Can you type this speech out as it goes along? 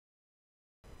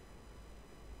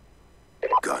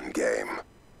Gun game.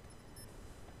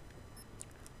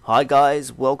 Hi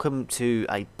guys, welcome to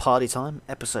a party time,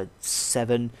 episode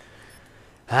 7,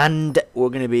 and we're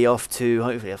going to be off to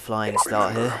hopefully a flying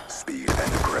start here. Speed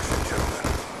and aggression, gentlemen.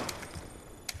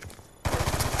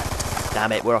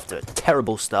 Damn it, we're off to a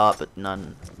terrible start, but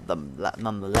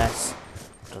nonetheless,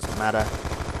 doesn't matter.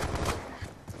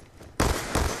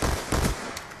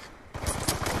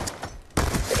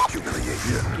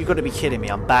 Humiliation. You got to be kidding me,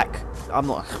 I'm back. I'm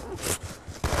not...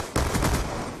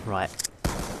 Right.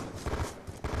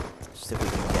 Just if we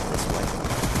can get this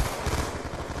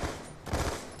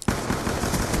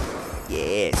way.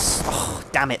 Yes. Oh,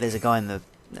 damn it, there's a guy in the...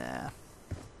 Nah.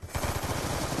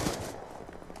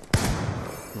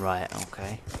 Right,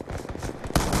 okay.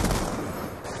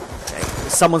 Okay,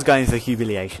 someone's going for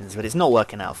humiliations, but it's not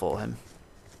working out for him.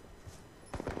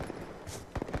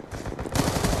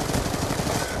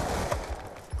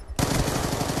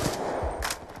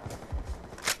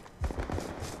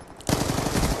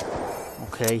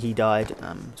 Okay, he died.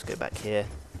 Let's go back here.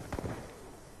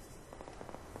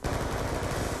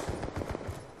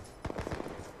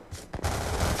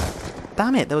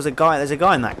 Damn it, there's a guy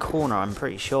in that corner, I'm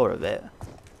pretty sure of it.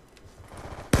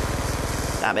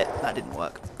 Damn it, that didn't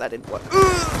work. That didn't work.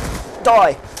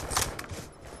 Die!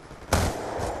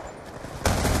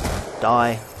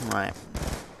 Die. Right.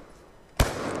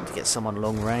 Need to get someone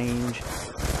long range.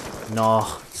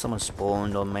 No, someone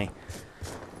spawned on me.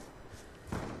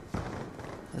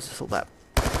 Let's just thought that.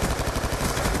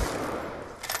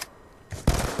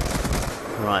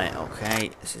 Right,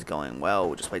 okay, this is going well.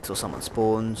 We'll just wait till someone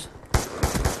spawns.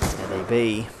 There they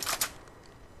be.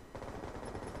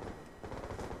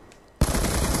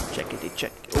 Check it,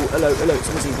 check. Oh, hello, hello,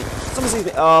 someone sees me. Someone sees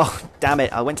me. Oh, damn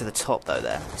it. I went to the top though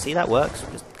there. See, that works.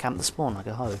 Just camp the spawn like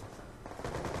a hoe.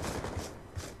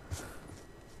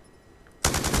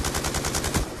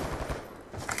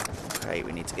 Okay,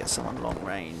 we need to get someone long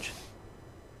range.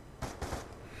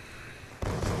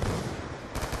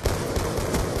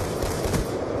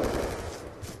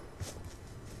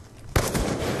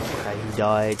 He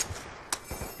died.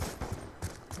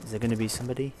 Is there going to be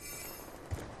somebody?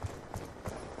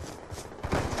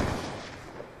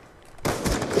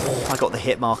 Oh, I got the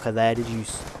hit marker there. Did you?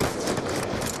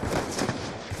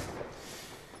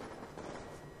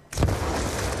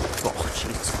 Oh,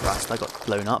 Jesus Christ! I got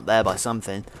blown up there by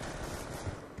something.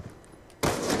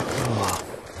 Oh.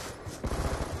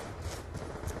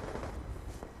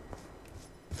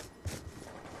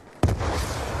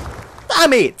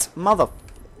 Damn it, mother.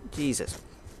 Jesus.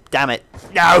 Damn it.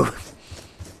 No!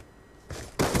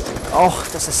 Oh,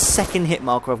 that's a second hit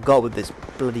marker I've got with this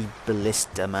bloody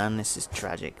ballista, man. This is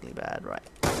tragically bad, right?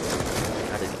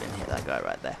 I didn't even hit that guy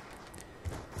right there.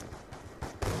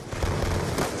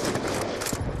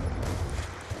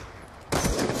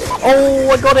 Oh,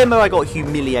 I got him, and I got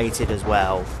humiliated as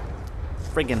well.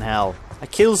 Friggin' hell. I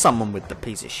killed someone with the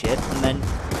piece of shit, and then...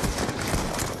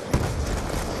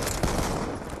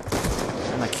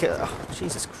 Oh,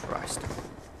 Jesus Christ.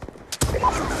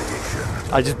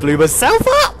 I just blew myself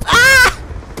up! Ah!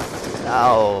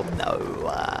 Oh,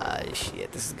 no.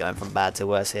 Shit, this is going from bad to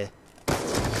worse here.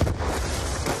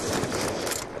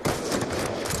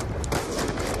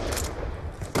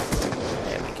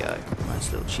 There we go.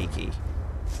 Nice little cheeky.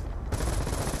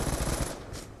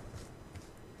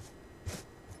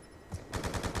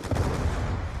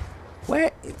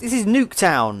 Where? This is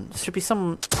Nuketown. There should be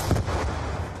some...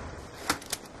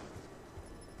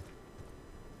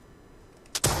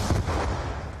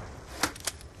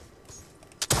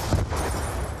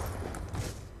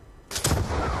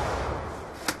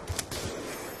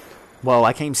 Well,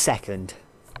 I came second.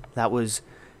 That was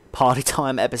Party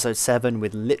Time episode 7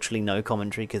 with literally no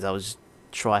commentary because I was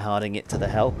tryharding it to the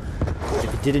hell.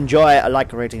 If you did enjoy it, a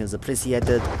like and rating is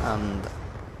appreciated, and